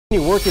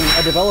Working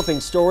a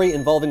developing story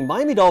involving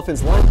Miami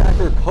Dolphins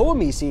linebacker Koa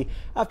Misi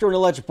after an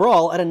alleged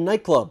brawl at a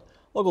nightclub.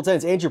 Local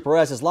 10's Andrew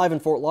Perez is live in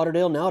Fort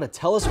Lauderdale now to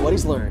tell us what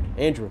he's learned.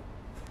 Andrew.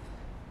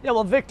 Yeah,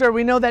 well, Victor,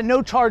 we know that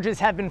no charges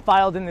have been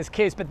filed in this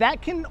case, but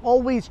that can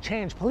always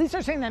change. Police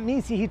are saying that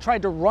Misi, he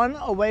tried to run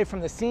away from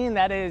the scene,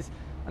 that is,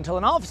 until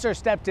an officer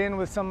stepped in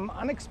with some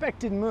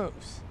unexpected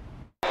moves.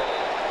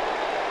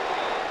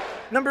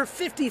 Number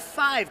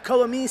 55,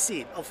 Koa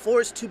Misi, a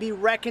force to be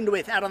reckoned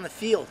with out on the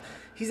field.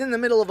 He's in the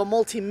middle of a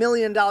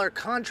multi-million-dollar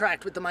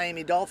contract with the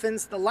Miami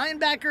Dolphins. The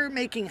linebacker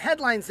making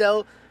headlines,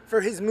 though,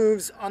 for his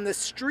moves on the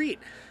street.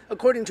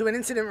 According to an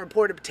incident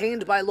report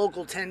obtained by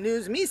Local 10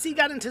 News, Misi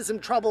got into some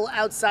trouble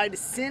outside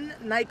Sin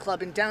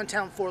nightclub in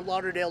downtown Fort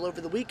Lauderdale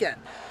over the weekend.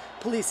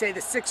 Police say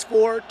the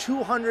 6'4",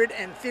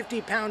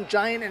 250-pound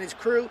giant and his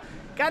crew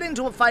got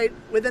into a fight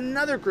with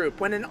another group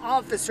when an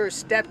officer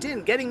stepped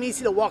in, getting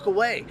Misi to walk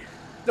away.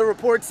 The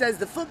report says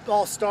the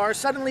football star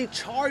suddenly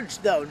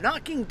charged, though,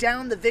 knocking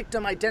down the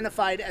victim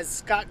identified as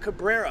Scott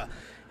Cabrera.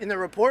 In the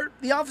report,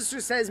 the officer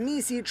says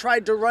Misi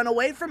tried to run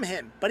away from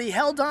him, but he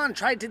held on,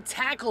 tried to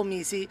tackle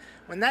Misi.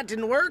 When that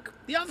didn't work,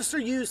 the officer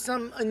used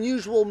some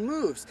unusual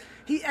moves.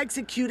 He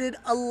executed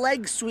a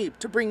leg sweep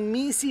to bring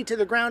Misi to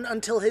the ground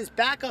until his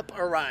backup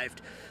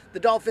arrived. The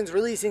Dolphins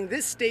releasing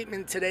this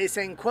statement today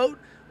saying, quote,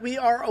 "We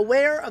are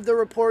aware of the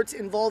reports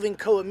involving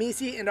Koa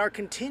Misi and are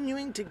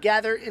continuing to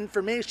gather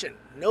information.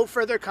 No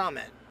further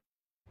comment."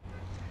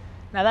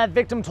 Now, that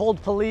victim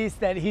told police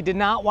that he did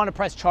not want to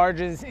press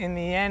charges in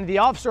the end. The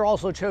officer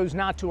also chose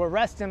not to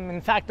arrest him.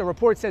 In fact, the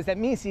report says that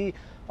Misi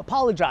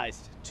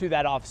apologized to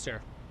that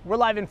officer. We're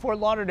live in Fort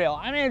Lauderdale.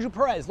 I'm Andrew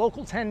Perez,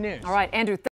 Local 10 News. All right, Andrew.